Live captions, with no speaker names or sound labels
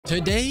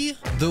Today,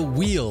 the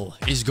wheel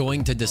is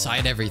going to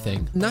decide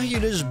everything.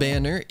 Nahida's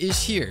banner is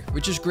here,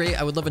 which is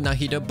great. I would love a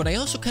Nahida, but I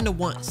also kind of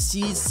want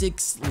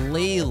C6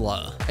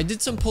 Layla. I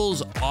did some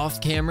pulls off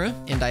camera,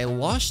 and I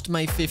lost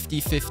my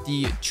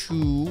 50-50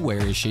 to... Where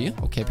is she?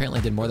 Okay,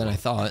 apparently I did more than I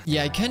thought.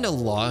 Yeah, I kind of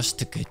lost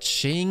to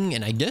Kaching,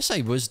 and I guess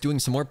I was doing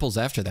some more pulls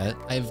after that.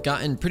 I've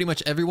gotten pretty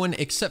much everyone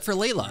except for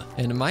Layla.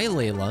 And my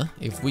Layla,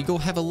 if we go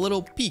have a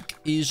little peek,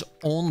 is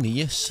only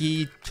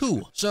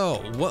C2. So,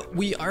 what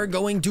we are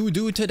going to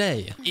do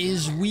today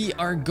is we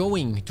are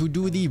going to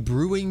do the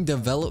Brewing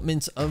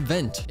Developments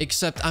event,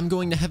 except I'm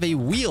going to have a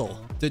wheel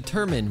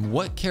determine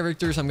what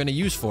characters I'm going to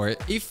use for it.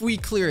 If we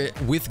clear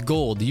it with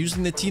gold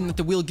using the team that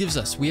the wheel gives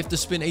us, we have to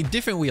spin a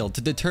different wheel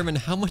to determine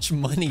how much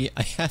money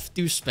I have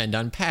to spend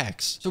on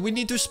packs. So we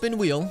need to spin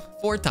wheel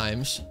 4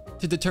 times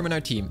to determine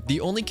our team.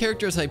 The only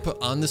characters I put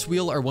on this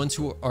wheel are ones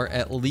who are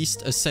at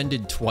least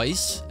ascended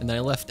twice, and then I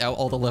left out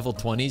all the level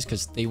 20s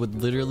because they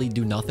would literally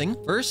do nothing.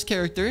 First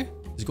character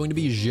is going to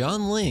be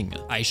Ling.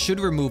 I should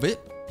remove it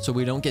so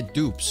we don't get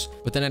dupes,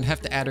 but then I'd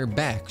have to add her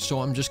back, so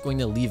I'm just going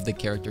to leave the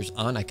characters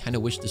on. I kind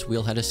of wish this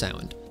wheel had a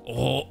sound.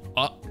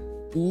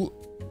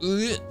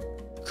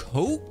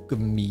 Coke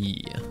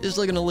me. It's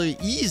looking a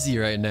little easy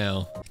right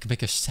now. I can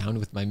make a sound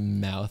with my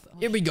mouth.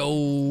 Here we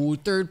go.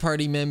 Third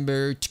party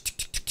member.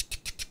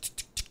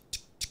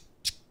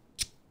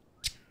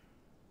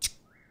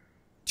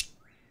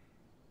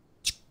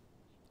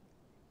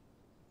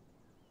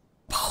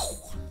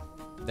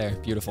 There,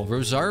 beautiful.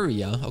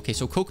 Rosaria. Okay,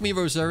 so Kokomi,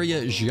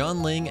 Rosaria,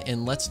 Ling,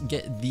 and let's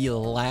get the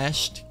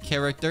last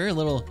character. A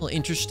little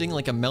interesting,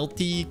 like a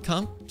melty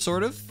comp,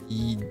 sort of.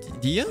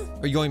 Dia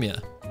or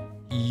Yoimiya?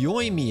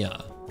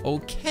 Yoimiya.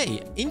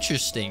 Okay,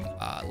 interesting.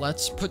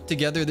 Let's put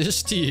together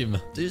this team.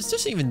 This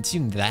doesn't even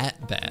seem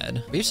that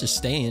bad. We have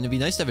Sustain. It'd be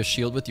nice to have a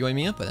shield with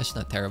Yoimiya, but that's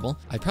not terrible.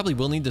 I probably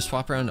will need to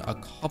swap around a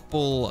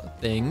couple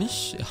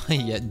things.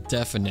 Yeah,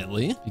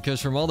 definitely.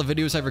 Because from all the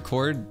videos I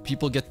record,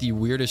 people get the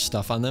weirdest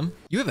stuff on them.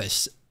 You have a...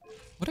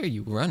 What are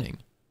you running?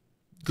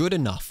 Good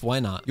enough.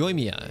 Why not?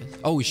 Yoimiya.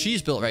 Oh,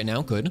 she's built right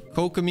now. Good.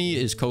 Kokomi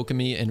is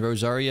Kokomi, and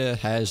Rosaria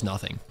has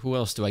nothing. Who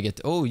else do I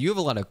get? Oh, you have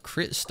a lot of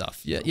crit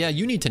stuff. Yeah,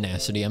 you need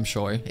tenacity, I'm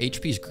sure.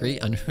 HP is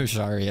great on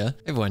Rosaria.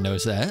 Everyone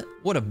knows that.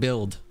 What a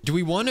build. Do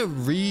we want to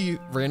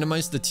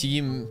randomize the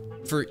team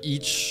for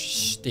each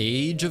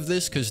stage of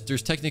this? Because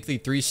there's technically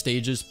 3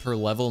 stages per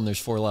level, and there's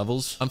 4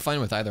 levels. I'm fine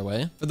with either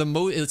way. For the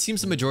it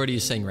seems the majority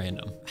is saying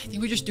random. I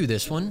think we just do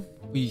this one.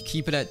 We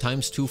keep it at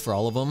 ×2 for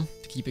all of them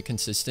to keep it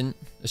consistent,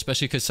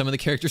 especially because some of the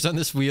characters on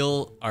this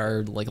wheel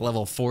are like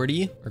level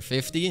 40 or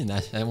 50, and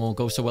that won't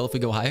go so well if we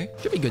go higher.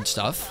 Should be good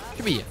stuff.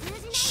 Should be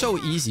so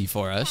easy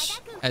for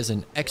us as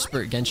an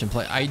expert Genshin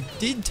player. I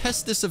did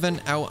test this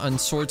event out on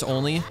swords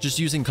only, just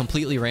using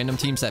completely random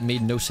teams that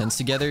made no sense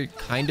together,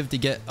 kind of to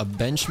get a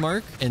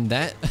benchmark, and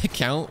that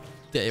account,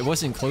 it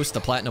wasn't close to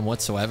platinum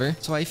whatsoever.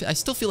 So I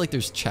still feel like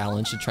there's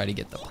challenge to try to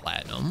get the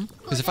platinum.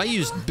 Because if I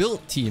used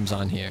built teams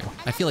on here,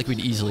 I feel like we'd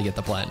easily get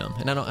the platinum.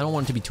 And I don't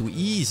want it to be too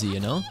easy,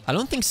 you know? I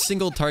don't think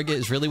single target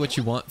is really what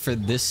you want for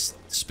this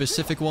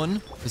specific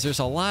one. Because there's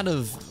a lot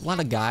of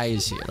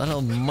guys here. A lot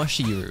of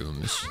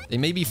mushrooms. They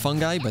may be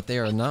fungi, but they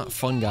are not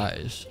fun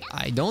guys.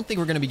 I don't think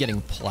we're going to be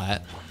getting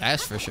plat.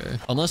 That's for sure.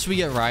 Unless we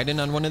get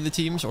Raiden on one of the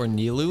teams or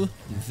Nilu,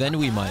 then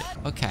we might.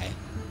 Okay.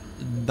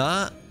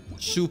 Not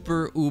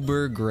super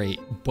uber great,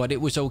 but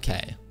it was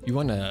okay. You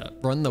want to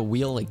run the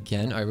wheel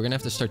again? All right, we're gonna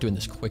have to start doing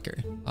this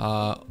quicker.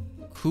 Oh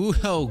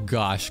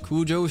gosh,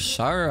 Kujo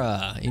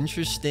Sara.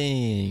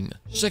 Interesting.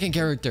 Second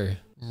character,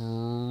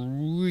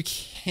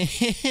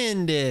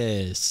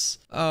 Candice.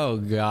 Oh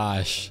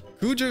gosh.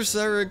 Kujo,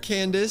 Sara,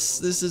 Candice.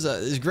 This is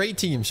a great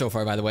team so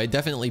far, by the way.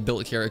 Definitely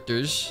built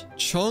characters.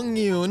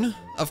 Chongyun,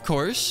 of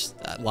course.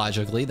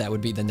 Logically, that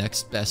would be the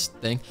next best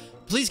thing.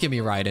 Please give me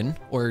Raiden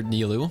or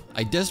Nilu.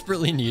 I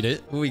desperately need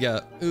it. Who we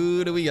got?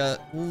 Who do we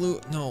got?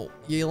 No,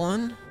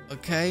 Yelan.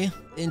 Okay,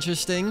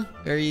 interesting.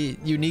 Very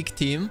unique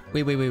team.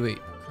 Wait.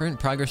 Current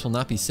progress will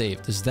not be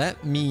saved. Does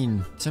that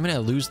mean I'm gonna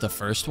lose the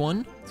first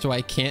one? So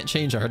I can't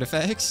change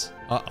artifacts?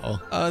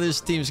 Uh-oh. Oh, this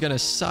team's gonna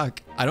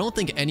suck. I don't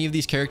think any of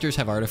these characters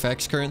have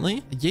artifacts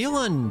currently.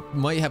 Yelan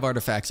might have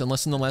artifacts,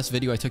 unless in the last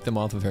video I took them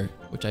off of her,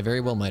 which I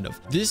very well might have.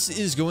 This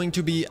is going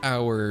to be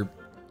our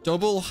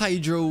double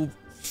hydro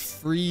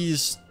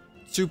freeze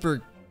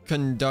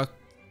superconduct,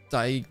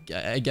 I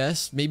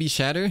guess. Maybe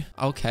shatter.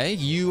 Okay,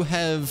 you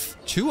have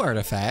 2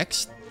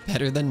 artifacts.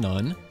 Better than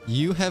none.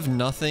 You have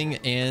nothing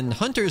and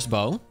Hunter's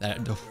Bow.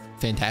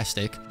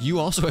 Fantastic. You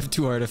also have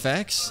 2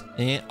 artifacts.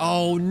 And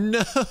oh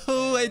no,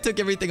 I took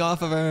everything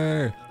off of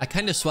her. I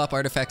kind of swap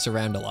artifacts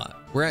around a lot.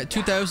 We're at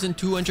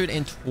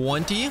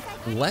 2,220.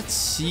 Let's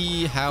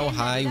see how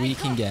high we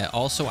can get.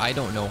 Also, I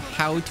don't know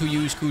how to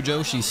use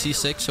Kujo. She's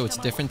C6, so it's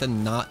different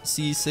than not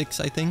C6,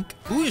 I think.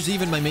 Who is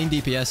even my main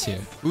DPS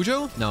here?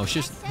 Kujo? No,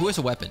 who has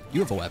a weapon?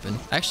 You have a weapon.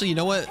 Actually, you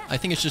know what? I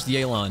think it's just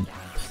Yelan.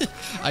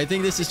 I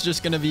think this is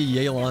just gonna be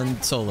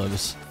Yelan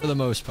solos. for the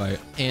most part.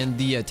 And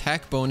the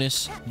attack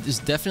bonus is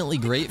definitely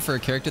great for a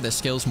character that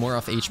scales more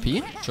off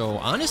HP. So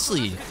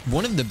honestly,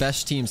 one of the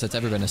best teams that's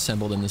ever been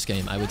assembled in this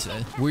game, I would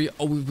say. We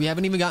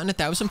haven't even gotten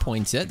 1,000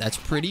 points yet. That's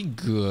pretty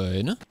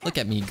good. Look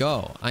at me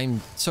go.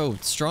 I'm so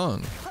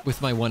strong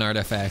with my one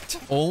artifact.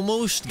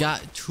 Almost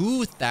got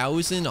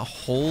 2,000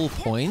 whole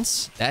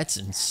points. That's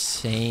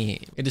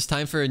insane. It is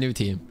time for a new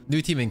team.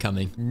 New team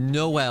incoming.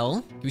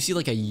 Noelle. Do we see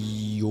like a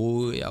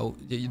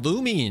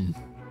Lumine?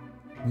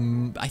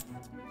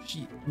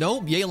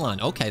 Nope,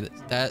 Yelan. Okay,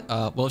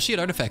 well, if she had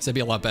artifacts, that'd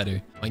be a lot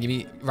better. Give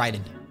me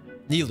Raiden.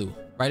 Nilou.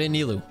 Raiden,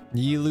 Nilou.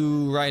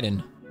 Nilou,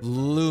 Raiden.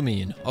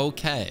 Lumine.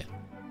 Okay.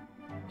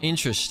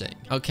 Interesting.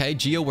 Okay,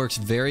 Geo works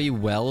very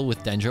well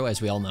with Dendro,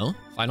 as we all know.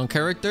 Final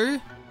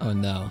character? Oh,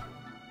 no.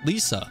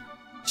 Lisa.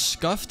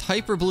 Scuffed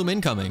Hyper Bloom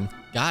incoming.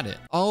 Got it.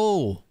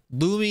 Oh,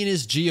 Lumine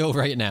is Geo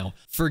right now.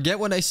 Forget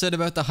what I said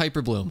about the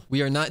Hyper Bloom.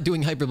 We are not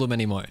doing Hyper Bloom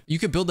anymore. You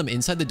could build them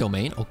inside the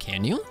domain. Oh,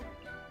 can you?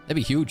 That'd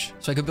be huge.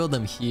 So I could build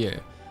them here.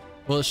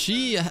 Well,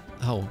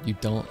 oh, you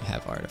don't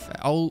have artifact.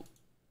 Oh,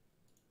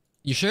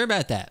 you sure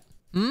about that?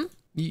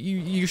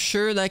 You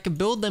sure that I could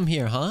build them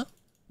here, huh?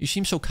 You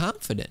seem so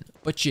confident,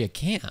 but you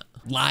can't.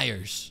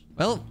 Liars.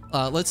 Well,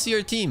 let's see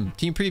her team.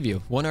 Team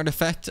preview. One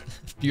artifact.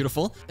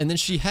 Beautiful. And then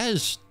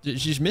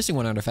she's missing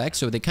one artifact,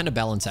 so they kind of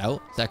balance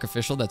out.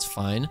 Sacrificial, that's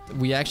fine.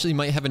 We actually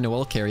might have a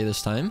Noelle carry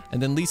this time.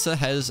 And then Lisa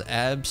has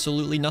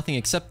absolutely nothing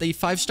except a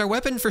 5-star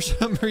weapon for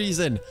some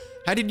reason.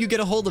 How did you get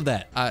a hold of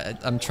that?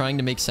 I'm trying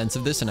to make sense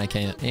of this and I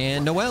can't.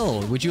 And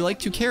Noelle, would you like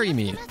to carry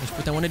me? Let's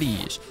put down one of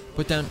these.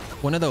 Put down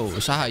one of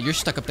those. Ah, you're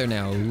stuck up there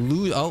now.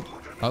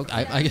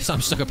 I guess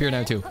I'm stuck up here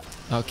now too.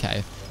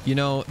 Okay. You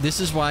know,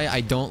 this is why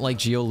I don't like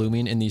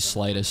Geolumine in the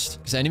slightest.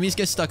 Because enemies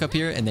get stuck up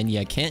here and then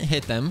you can't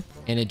hit them.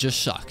 And it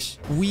just sucks.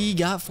 We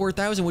got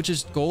 4,000, which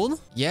is gold.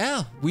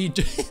 Yeah, we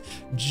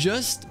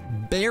just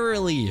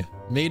barely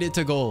made it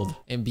to gold.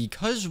 And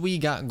because we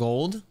got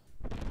gold,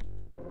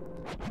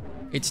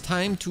 it's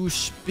time to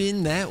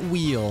spin that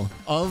wheel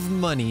of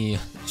money.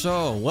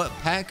 So, what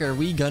pack are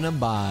we gonna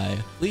buy?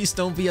 Please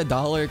don't be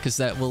 $1, because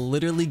that will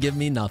literally give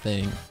me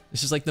nothing.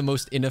 This is like the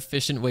most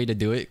inefficient way to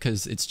do it,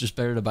 because it's just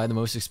better to buy the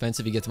most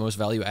expensive. You get the most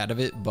value out of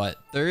it, but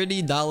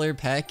 $30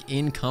 pack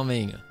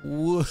incoming.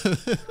 Whoa.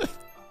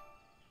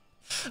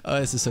 Oh,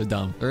 this is so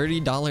dumb.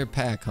 $30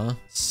 pack, huh?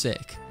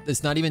 Sick.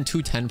 It's not even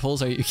 2 10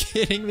 pulls. Are you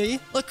kidding me?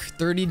 Look,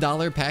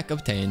 $30 pack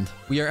obtained.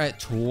 We are at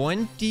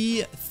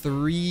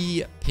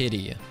 23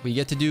 pity. We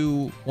get to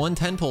do 1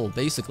 10 pull,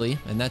 basically,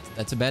 and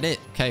that's about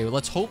it. Okay,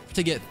 let's hope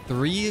to get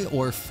 3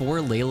 or 4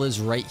 Laylas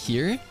right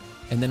here,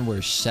 and then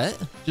we're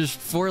set. Just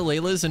 4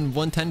 Laylas and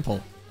 1 10 pull.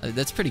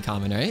 That's pretty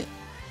common, right?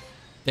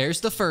 There's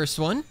the first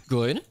one.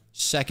 Good.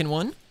 Second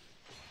one.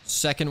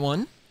 Second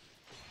one.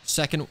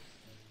 Second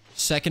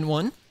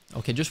one.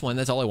 Okay, just 1.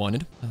 That's all I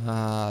wanted.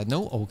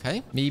 No,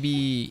 okay.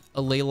 Maybe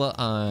a Layla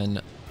on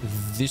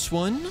this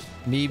one.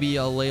 Maybe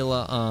a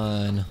Layla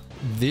on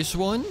this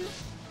one.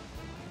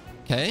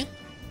 Okay.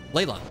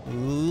 Layla.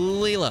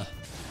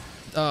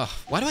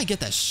 Why do I get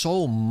that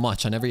so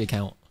much on every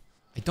account?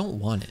 I don't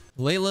want it.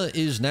 Layla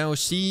is now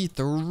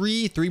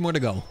C3. 3 more to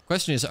go.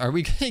 Question is, are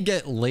we gonna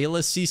get Layla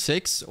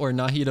C6 or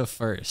Nahida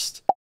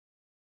first?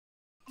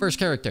 First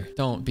character.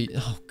 Don't be...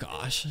 Oh,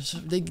 gosh.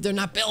 They're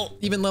not built.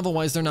 Even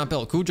level-wise, they're not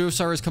built.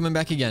 Kujo-Sara is coming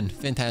back again.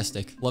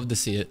 Fantastic. Love to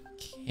see it.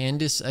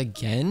 Candace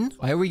again?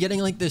 Why are we getting,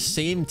 like, the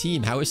same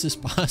team? How is this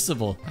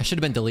possible? I should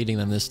have been deleting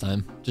them this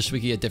time, just so we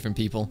could get different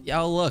people.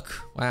 Yeah, look.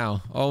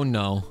 Wow. Oh,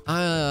 no.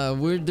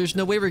 There's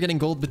no way we're getting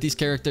gold with these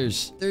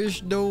characters.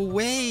 There's no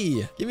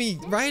way. Give me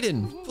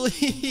Raiden,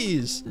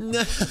 please.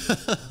 No.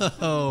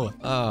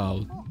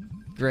 Oh,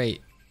 great.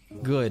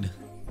 Good.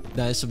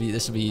 Nah, this will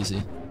be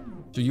easy.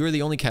 So you are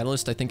the only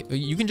catalyst, I think.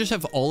 You can just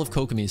have all of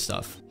Kokomi's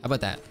stuff. How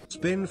about that?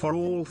 Spin for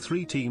all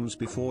 3 teams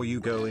before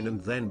you go in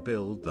and then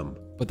build them.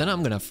 But then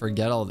I'm gonna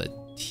forget all the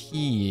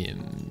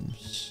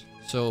teams.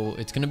 So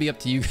it's gonna be up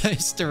to you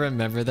guys to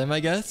remember them, I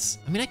guess.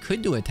 I mean, I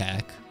could do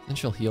attack, then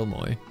she'll heal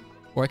more.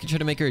 Or I could try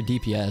to make her a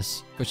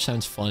DPS, which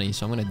sounds funny,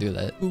 so I'm gonna do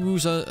that.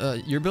 Who's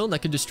your build? I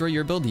could destroy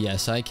your build?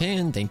 Yes, I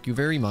can. Thank you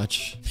very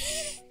much.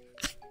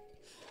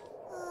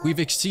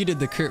 We've exceeded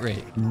the crit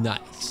rate.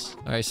 Nice.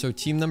 All right, so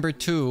team number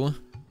 2.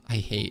 I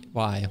hate.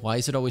 Why? Why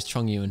is it always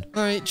Chongyun?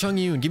 All right,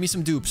 Chongyun, give me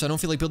some dupes. I don't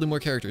feel like building more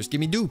characters. Give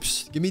me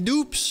dupes. Give me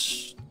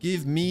dupes.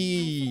 Give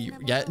me...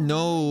 Yeah,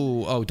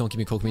 no. Oh, don't give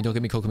me Kokomi. Don't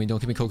give me Kokomi. Don't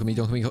give me Kokomi.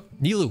 Don't give me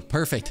Nilou.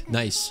 Perfect.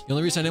 Nice. The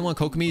only reason I didn't want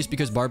Kokomi is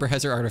because Barbara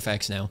has her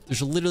artifacts now.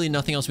 There's literally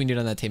nothing else we need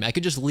on that team. I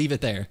could just leave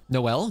it there.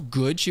 Noelle,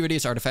 good. She already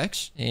has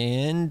artifacts.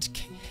 And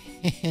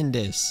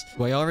Candace,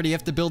 who I already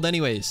have to build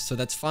anyways, so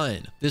that's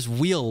fine. This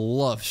wheel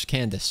loves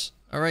Candace.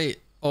 All right.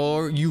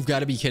 Or you've got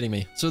to be kidding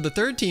me. So the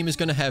third team is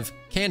going to have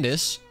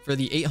Candace for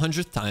the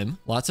 800th time.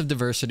 Lots of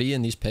diversity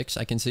in these picks,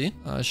 I can see.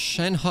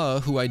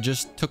 Shenhe, who I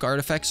just took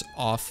artifacts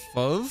off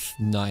of.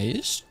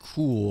 Nice.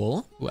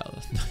 Cool.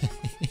 Well,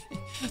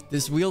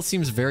 this wheel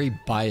seems very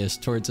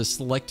biased towards a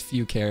select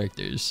few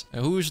characters.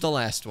 Now, who's the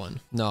last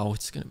one? No,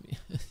 it's going to be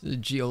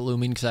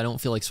Geolumine because I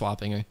don't feel like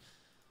swapping her.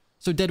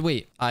 So dead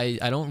weight. I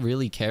don't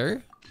really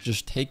care.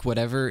 Just take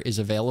whatever is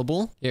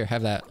available. Here,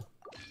 have that.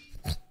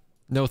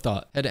 No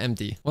thought. Head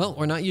empty. Well,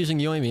 we're not using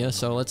Yoimiya,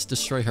 so let's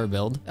destroy her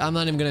build. I'm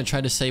not even going to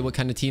try to say what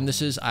kind of team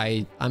this is.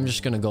 I'm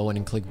just going to go in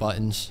and click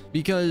buttons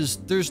because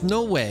there's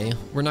no way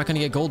we're not going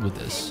to get gold with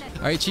this.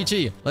 All right,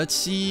 Chi-Chi, let's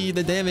see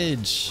the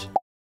damage.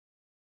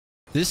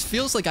 This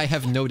feels like I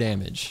have no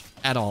damage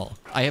at all.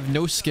 I have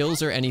no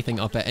skills or anything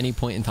up at any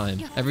point in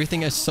time.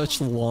 Everything has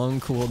such long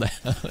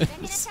cooldowns.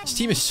 This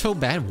team is so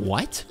bad.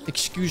 What?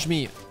 Excuse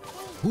me.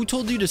 Who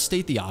told you to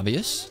state the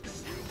obvious?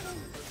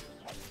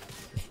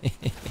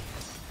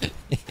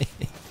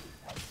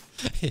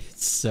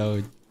 It's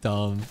so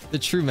dumb. The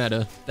true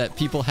meta that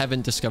people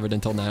haven't discovered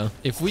until now.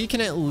 If we can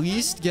at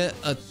least get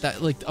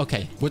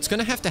okay, what's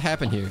gonna have to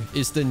happen here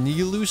is the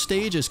Nilou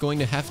stage is going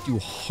to have to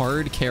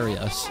hard carry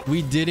us.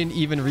 We didn't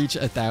even reach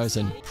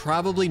 1,000.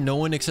 Probably no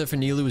one except for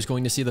Nilou is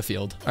going to see the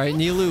field. All right,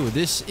 Nilou,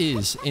 this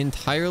is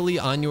entirely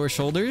on your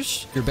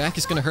shoulders. Your back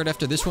is gonna hurt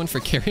after this one for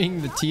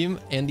carrying the team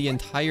and the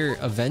entire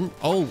event.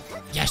 Oh,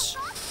 yes.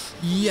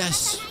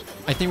 Yes.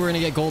 I think we're gonna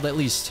get gold at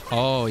least.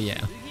 Oh,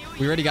 yeah.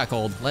 We already got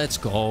gold. Let's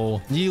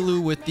go.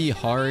 Nilou with the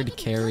hard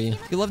carry.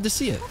 You love to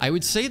see it. I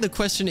would say the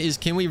question is,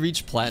 can we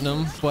reach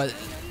platinum? But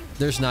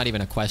there's not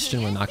even a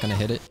question. We're not going to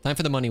hit it. Time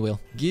for the money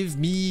wheel. Give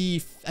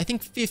me, I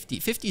think 50.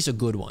 50 is a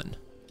good one.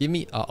 Give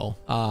me,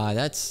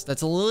 that's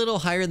a little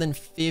higher than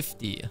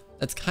 50.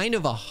 That's kind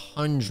of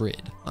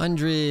 100.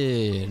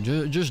 100.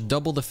 Just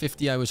double the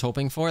 50 I was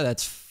hoping for.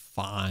 That's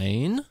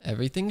fine.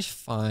 Everything's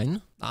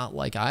fine. Not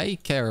like I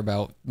care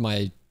about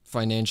my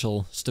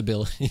financial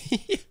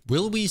stability.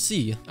 Will we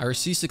see our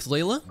C6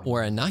 Layla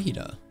or a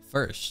Nahida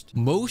first?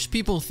 Most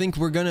people think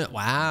we're gonna...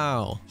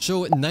 Wow.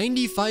 So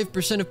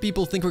 95% of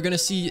people think we're gonna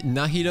see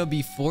Nahida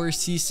before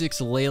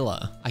C6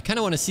 Layla. I kind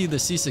of want to see the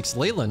C6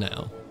 Layla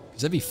now.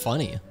 Because that'd be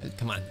funny.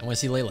 Come on, I want to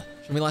see Layla.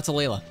 Show me lots of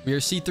Layla. We are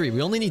C3.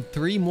 We only need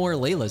 3 more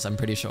Laylas, I'm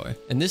pretty sure.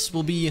 And this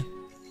will be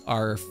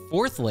our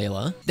 4th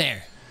Layla.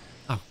 There.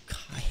 Oh, God,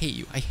 I hate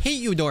you. I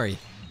hate you, Dory.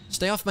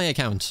 Stay off my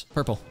account.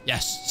 Purple.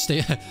 Yes.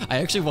 Stay. I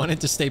actually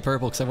wanted to stay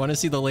purple because I want to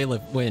see the Layla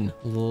win.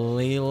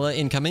 Layla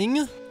incoming.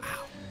 Wow.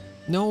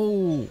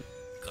 No.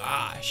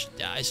 Gosh.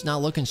 It's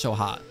not looking so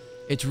hot.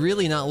 It's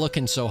really not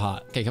looking so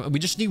hot. Okay. We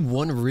just need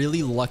one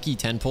really lucky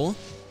 10 pull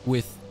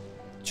with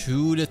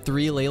 2 to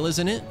 3 Laylas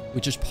in it,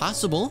 which is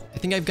possible. I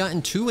think I've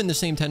gotten 2 in the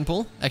same 10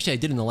 pull. Actually, I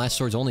did in the last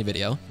Swords Only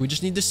video. We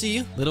just need to see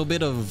a little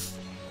bit of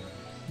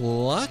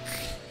luck.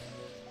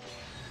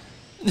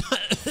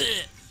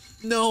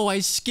 No, I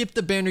skipped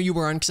the banner you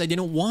were on because I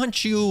didn't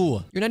want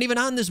you. You're not even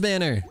on this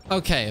banner.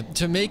 Okay,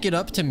 to make it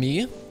up to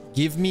me,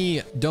 give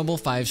me double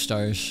 5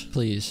 stars,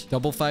 please.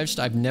 Double 5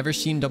 star. I've never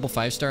seen double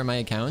 5 star in my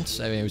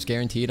accounts. I mean, it was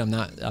guaranteed. I'm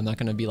not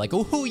gonna be like,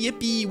 oh,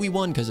 yippee, we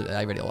won, because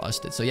I already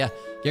lost it. So yeah,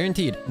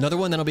 guaranteed. Another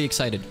one, then I'll be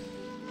excited.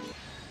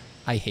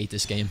 I hate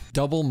this game.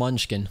 Double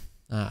Munchkin.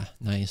 Ah,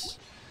 nice.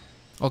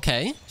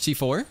 Okay,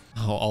 C4.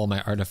 Oh, all my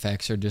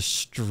artifacts are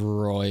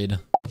destroyed.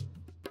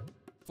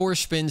 4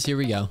 spins, here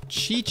we go.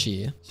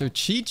 Chi-Chi. So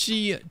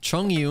Chi-Chi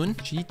Chongyun.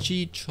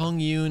 Chi-Chi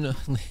Chongyun.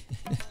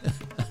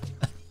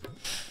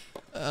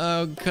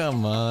 Oh,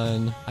 come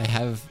on. I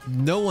have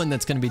no one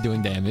that's going to be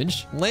doing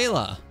damage.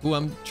 Layla, who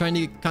I'm trying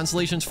to get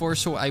constellations for,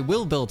 so I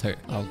will build her.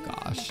 Oh,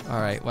 gosh. All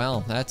right,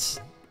 well, that's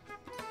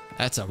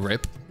a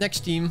rip. Next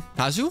team.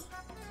 Kazu?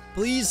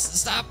 Please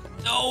stop.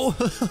 No.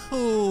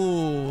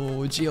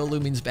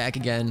 Geolumine's back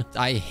again.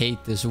 I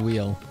hate this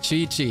wheel.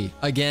 Chi-Chi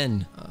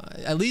again.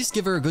 At least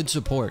give her a good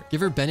support.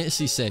 Give her Bennett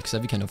C6.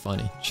 That'd be kind of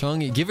funny.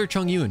 Give her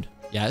Chongyun.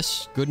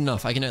 Yes, good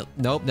enough. I can...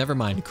 Nope, never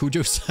mind.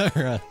 Kujo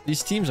Sara.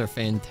 These teams are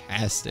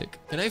fantastic.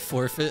 Can I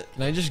forfeit?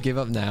 Can I just give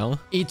up now?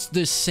 It's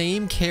the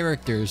same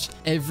characters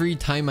every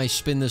time I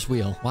spin this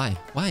wheel. Why?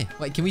 Why?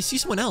 Can we see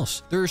someone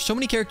else? There are so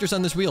many characters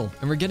on this wheel,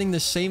 and we're getting the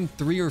same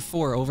 3 or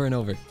 4 over and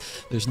over.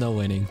 There's no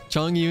winning.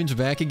 Chongyun's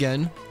back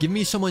again. Give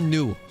me someone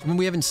new. Someone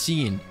we haven't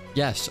seen.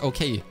 Yes,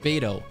 okay,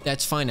 Beto.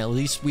 That's fine. At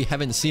least we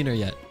haven't seen her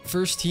yet.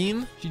 First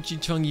team, Chi-Chi,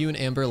 Chongyun,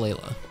 Amber,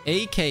 Layla.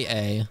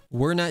 AKA,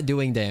 we're not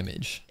doing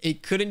damage.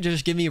 It couldn't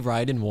just give me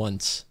Raiden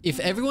once. If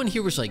everyone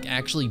here was like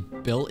actually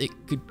built, it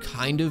could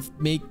kind of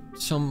make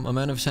some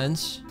amount of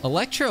sense.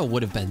 Electro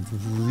would have been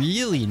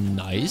really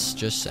nice,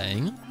 just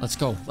saying. Let's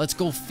go. Let's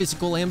go,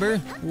 physical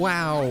Amber.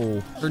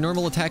 Wow. Her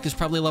normal attack is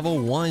probably level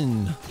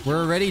 1.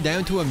 We're already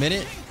down to a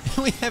minute.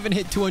 We haven't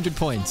hit 200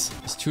 points.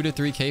 Is 2 to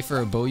 3k for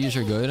a bow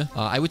user good?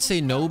 I would say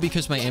no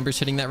because my Amber's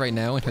hitting that right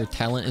now and her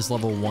talent is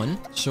level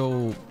 1.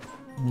 So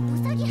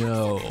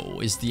no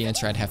is the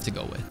answer I'd have to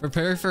go with.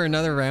 Prepare for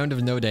another round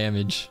of no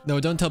damage. No,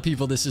 don't tell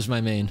people this is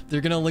my main.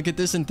 They're gonna look at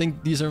this and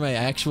think these are my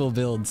actual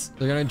builds.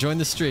 They're gonna join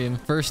the stream.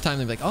 First time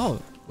they're like,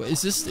 oh,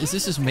 is this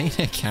his main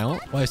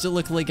account? Why does it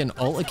look like an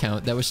alt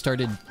account that was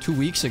started 2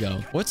 weeks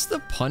ago? What's the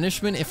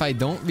punishment if I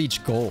don't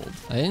reach gold?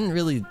 I didn't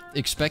really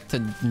expect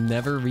to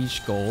never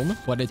reach gold,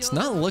 but it's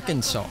not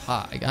looking so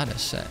hot, I gotta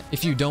say.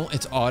 If you don't,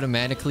 it's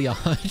automatically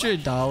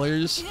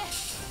 $100.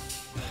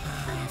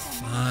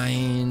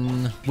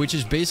 Fine. Which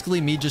is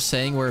basically me just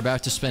saying we're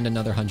about to spend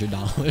another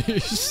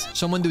 $100.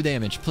 Someone do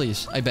damage,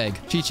 please. I beg.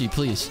 Chi-Chi,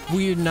 please.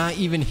 We're not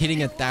even hitting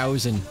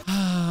 1,000.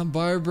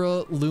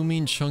 Barbara,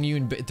 Lumin,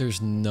 Chongyun.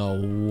 There's no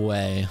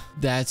way.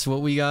 That's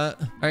what we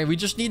got. All right, we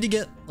just need to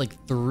get like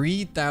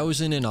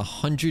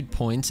 3,100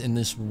 points in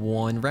this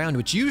one round,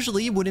 which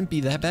usually wouldn't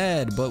be that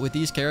bad. But with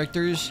these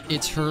characters,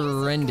 it's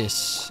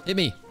horrendous. Hit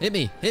me, hit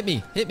me, hit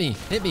me, hit me,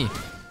 hit me.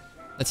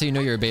 That's how you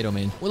know you're a Beto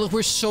main. Well, look,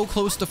 we're so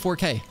close to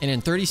 4K. And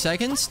in 30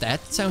 seconds,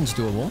 that sounds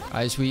doable.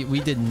 Guys, we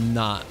did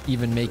not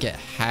even make it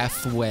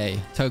halfway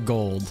to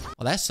gold.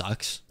 Well, that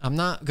sucks. I'm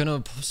not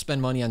gonna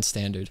spend money on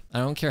standard. I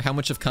don't care how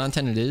much of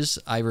content it is.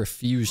 I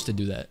refuse to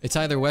do that. It's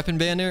either weapon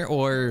banner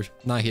or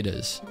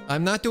Nahida's.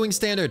 I'm not doing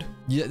standard.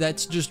 Yeah,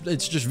 it's just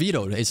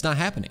vetoed. It's not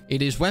happening.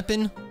 It is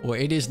weapon or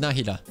it is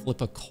Nahida.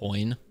 Flip a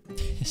coin.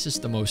 This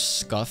is the most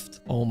scuffed.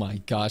 Oh my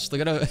gosh.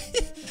 Look at it.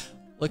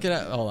 Look at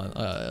it. Hold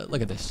on.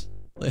 Look at this.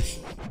 Why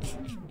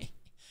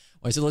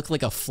does it look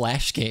like a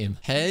flash game?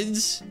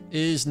 Heads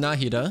is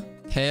Nahida.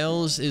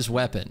 Tails is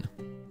weapon.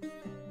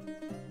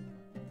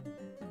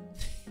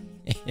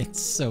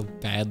 It's so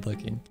bad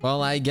looking.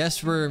 Well, I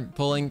guess we're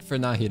pulling for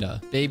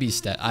Nahida. Baby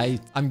step.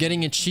 I'm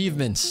getting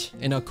achievements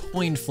in a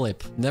coin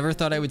flip. Never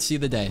thought I would see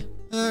the day.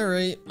 All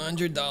right,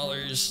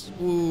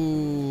 $100.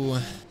 Ooh,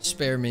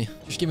 spare me.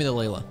 Just give me the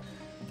Layla.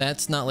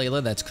 That's not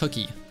Layla, that's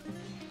Cookie.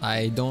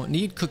 I don't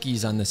need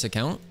cookies on this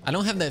account. I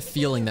don't have that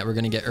feeling that we're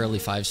gonna get early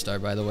 5-star,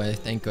 by the way.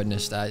 Thank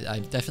goodness. I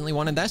definitely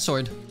wanted that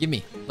sword. Give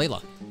me.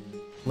 Layla.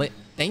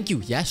 Thank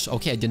you. Yes.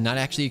 Okay, I did not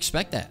actually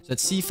expect that. So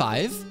that's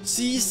C5.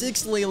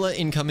 C6 Layla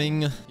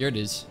incoming. Here it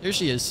is. Here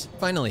she is.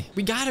 Finally.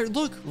 We got her.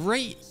 Look,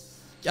 right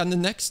on the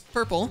next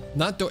purple.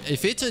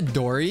 If it's a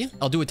Dory,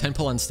 I'll do a 10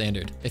 pull on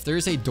standard. If there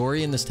is a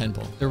Dory in this 10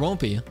 pull, there won't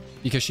be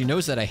because she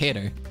knows that I hate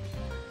her.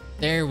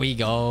 There we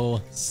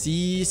go.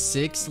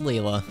 C6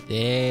 Layla.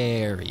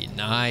 Very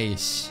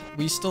nice.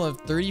 We still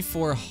have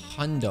 34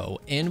 hundo,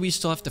 and we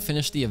still have to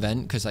finish the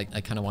event because I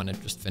kind of want to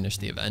just finish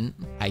the event.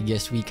 I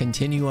guess we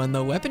continue on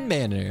the weapon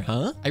banner,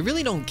 huh? I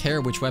really don't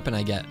care which weapon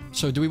I get.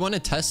 So do we want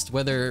to test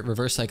whether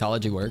reverse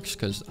psychology works?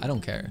 Because I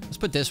don't care. Let's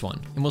put this one,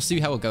 and we'll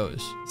see how it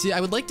goes. See, I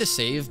would like to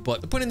save,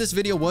 but the point in this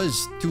video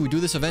was to do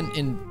this event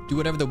and do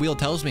whatever the wheel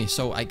tells me.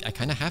 So I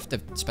kind of have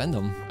to spend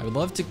them. I would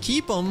love to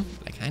keep them,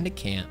 but I kind of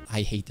can't.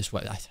 I hate this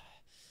weapon.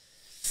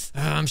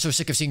 I'm so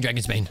sick of seeing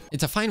Dragon's Bane.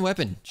 It's a fine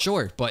weapon,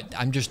 sure, but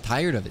I'm just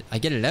tired of it. I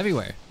get it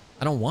everywhere.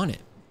 I don't want it.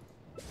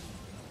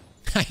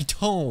 I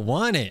don't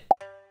want it.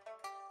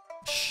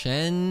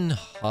 Shen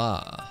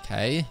Ha.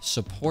 Okay,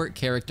 support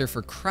character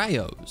for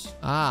Cryos.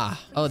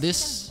 Oh,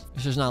 this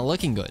is not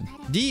looking good.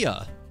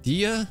 Dia.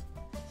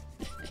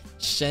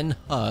 Shen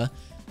Ha.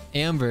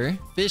 Amber,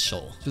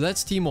 Fischl. So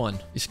that's team 1.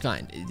 It's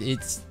fine.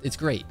 It's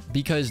great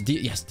because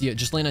Dia,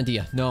 just land on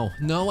Dia. No,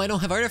 I don't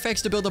have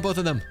artifacts to build up both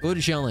of them. Go to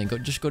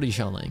Xianling. Just go to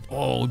Xianling.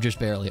 Oh, just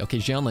barely. Okay,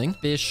 Xianling,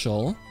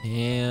 Fischl,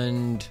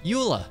 and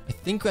Eula. I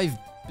think I've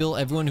built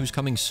everyone who's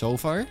coming so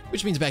far,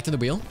 which means back to the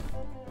wheel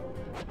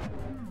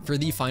for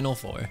the final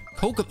 4.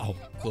 Oh,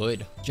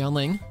 good.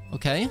 Xianling.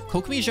 Okay.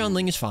 Kokomi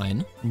Xianling is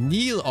fine.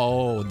 Neil.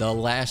 Oh, the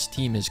last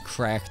team is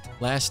cracked.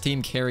 Last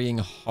team carrying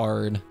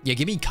hard. Yeah,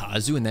 give me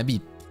Kazu and that'd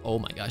be... Oh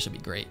my gosh, that'd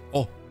be great.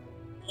 Oh.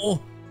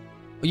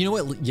 You know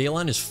what?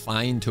 Yelan is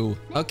fine too.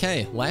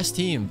 Okay, last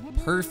team.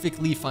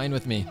 Perfectly fine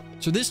with me.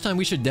 So this time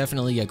we should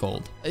definitely get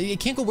gold. It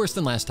can't go worse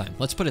than last time.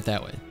 Let's put it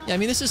that way. Yeah, I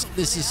mean, this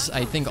is,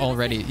 I think,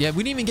 already. Yeah, we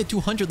didn't even get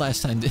 200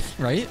 last time,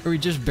 right? Or we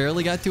just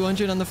barely got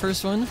 200 on the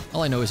first one.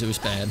 All I know is it was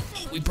bad.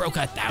 Oh, we broke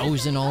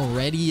 1,000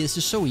 already. This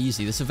is so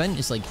easy. This event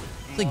is like,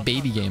 it's like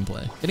baby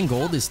gameplay. Getting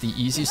gold is the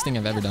easiest thing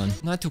I've ever done.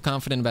 Not too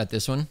confident about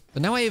this one.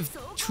 But now I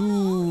have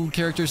 2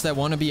 characters that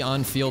want to be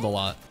on field a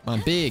lot. Come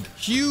on, big,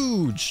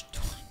 huge.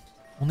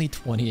 Only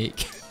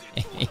 28K.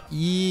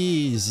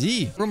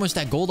 Easy. We're almost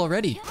at gold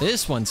already.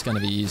 This one's gonna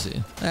be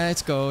easy.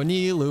 Let's go,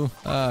 Nilu.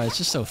 It's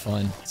just so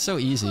fun. It's so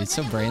easy. It's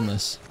so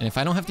brainless. And if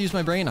I don't have to use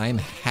my brain, I am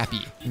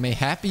happy. I'm a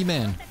happy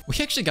man. We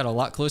actually got a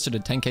lot closer to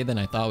 10K than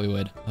I thought we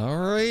would.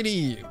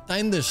 Alrighty.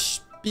 Time to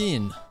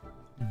spin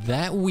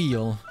that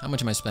wheel. How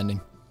much am I spending?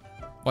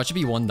 Watch it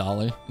be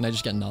 $1 and I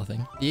just get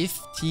nothing.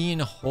 15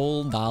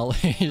 whole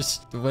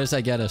dollars. What does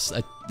I get us?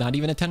 Not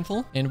even a 10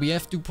 pull? And we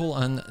have to pull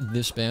on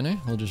this banner.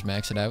 We'll just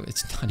max it out.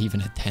 It's not even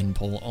a 10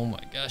 pull. Oh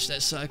my gosh,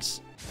 that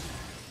sucks.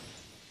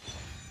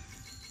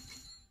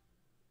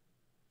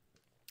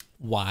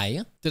 Why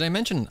did I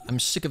mention I'm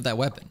sick of that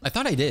weapon? I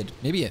thought I did.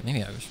 Maybe I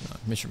was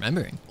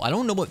misremembering. Well, I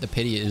don't know what the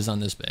pity is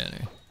on this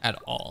banner at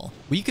all.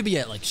 We could be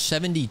at like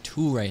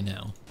 72 right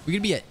now. We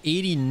could be at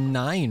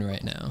 89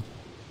 right now.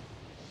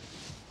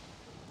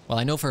 Well,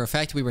 I know for a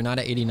fact we were not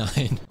at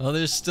 89. Well,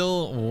 there's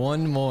still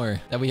one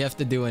more that we have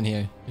to do in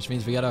here, which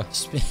means we gotta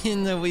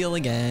spin the wheel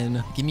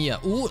again. Give me a...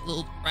 Ooh,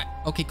 little...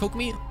 Okay,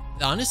 Kokomi.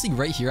 Honestly,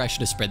 right here, I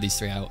should have spread these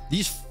 3 out.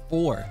 These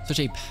 4, such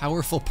a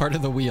powerful part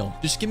of the wheel.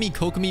 Just give me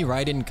Kokomi,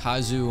 Raiden,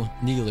 Kazu,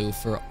 Nilu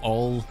for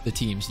all the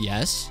teams.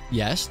 Yes,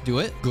 do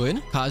it.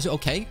 Good. Kazu,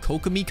 okay.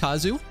 Kokomi,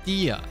 Kazu.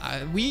 Yeah,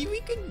 we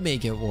could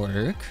make it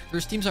work.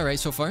 First team's all right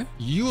so far.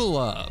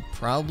 Eula,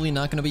 probably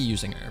not going to be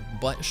using her,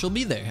 but she'll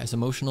be there as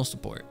emotional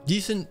support.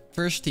 Decent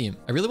First team.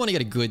 I really want to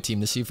get a good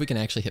team to see if we can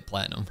actually hit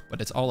platinum,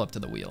 but it's all up to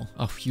the wheel.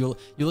 Oh,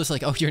 Eula's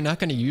like, oh, you're not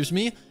going to use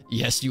me?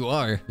 Yes, you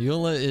are.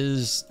 Eula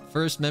is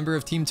first member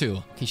of team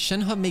 2. Okay,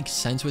 Shenhe makes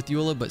sense with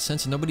Eula, but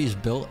since nobody's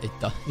built,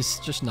 it's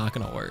just not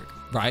going to work.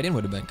 Raiden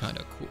would have been kind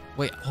of cool.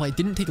 Wait, oh, I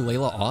didn't take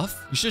Layla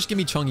off? You should just give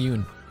me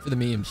Chongyun for the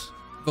memes.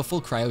 A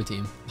full cryo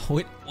team.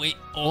 Wait.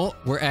 Oh,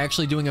 we're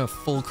actually doing a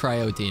full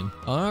cryo team.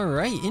 All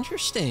right,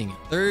 interesting.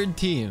 Third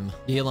team.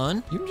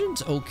 Yelan.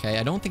 Yunjin's okay.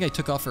 I don't think I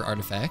took off her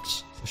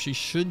artifacts, so she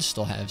should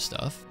still have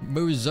stuff.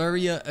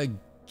 Rosaria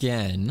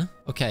again.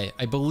 Okay,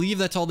 I believe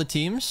that's all the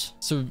teams.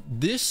 So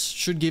this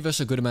should give us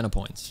a good amount of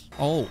points.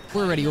 Oh,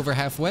 we're already over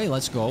halfway.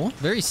 Let's go.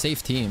 Very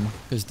safe team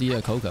because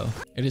Dia Coco.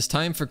 It is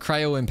time for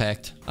Cryo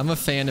Impact. I'm a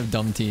fan of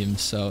dumb teams,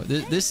 so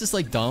this is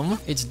like dumb.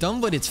 It's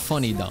dumb, but it's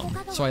funny dumb,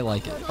 so I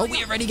like it. Oh,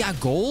 we already got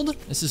gold?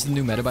 This is the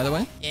new meta, by the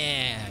way.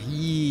 Yeah,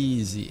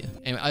 easy.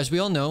 And as we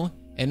all know,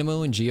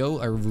 Animo and Geo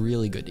are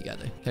really good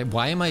together. Okay,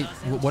 what am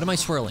I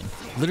swirling?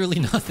 Literally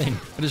nothing.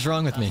 What is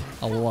wrong with me?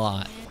 A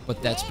lot,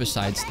 but that's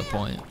besides the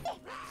point.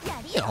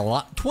 Yeah, a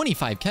lot.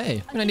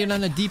 25k. We're not even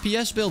on a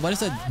DPS build. Why does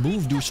that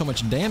move do so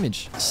much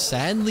damage?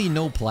 Sadly,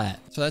 no plat.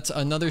 So that's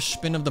another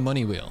spin of the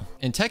money wheel.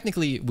 And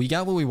technically, we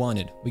got what we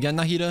wanted. We got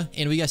Nahida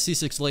and we got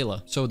C6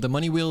 Layla. So the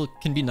money wheel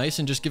can be nice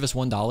and just give us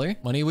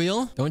 $1. Money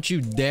wheel, don't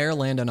you dare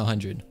land on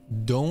 100.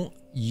 Don't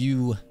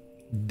you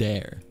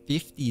dare.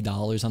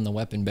 $50 on the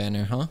weapon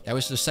banner, huh? That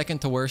was the second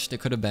to worst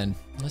it could have been.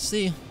 Let's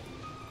see.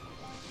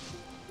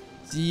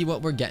 See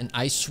what we're getting.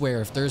 I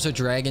swear, if there's a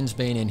Dragon's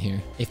Bane in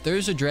here, if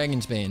there's a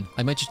Dragon's Bane,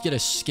 I might just get a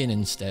skin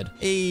instead.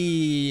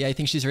 Hey, I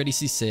think she's already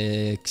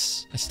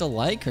C6. I still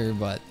like her,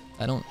 but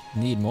I don't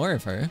need more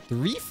of her.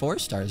 3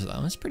 4-stars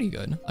though. That's pretty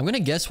good. I'm gonna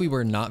guess we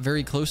were not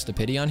very close to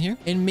pity on here.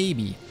 And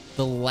maybe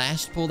the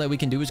last pull that we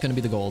can do is gonna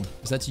be the gold,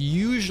 because that's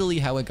usually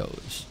how it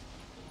goes.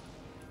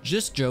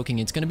 Just joking.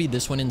 It's gonna be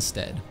this one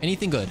instead.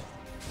 Anything good?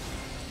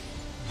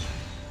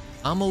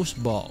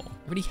 Almost bow.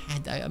 Already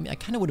had that. I mean, I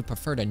kind of would have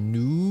preferred a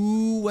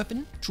new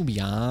weapon, to be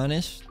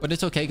honest. But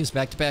it's okay, because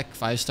back-to-back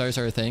 5-stars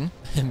are a thing.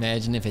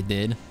 Imagine if it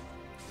did.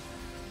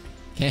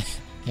 Can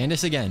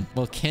this again?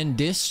 Well, can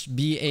this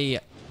be a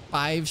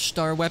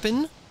 5-star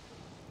weapon?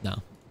 No.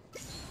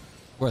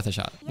 Worth a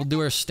shot. We'll do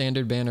our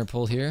standard banner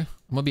pull here.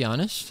 I'm gonna be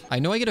honest. I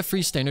know I get a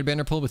free standard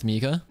banner pull with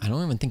Mika. I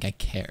don't even think I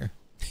care.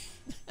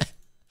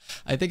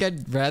 I think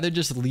I'd rather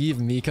just leave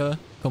Mika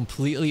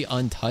completely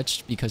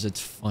untouched because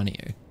it's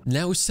funnier.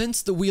 Now,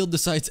 since the wheel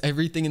decides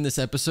everything in this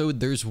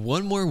episode, there's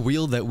one more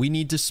wheel that we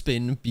need to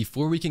spin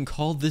before we can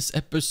call this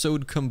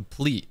episode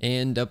complete.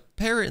 And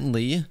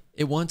apparently,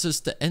 it wants us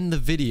to end the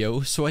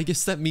video, so I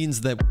guess that means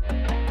that...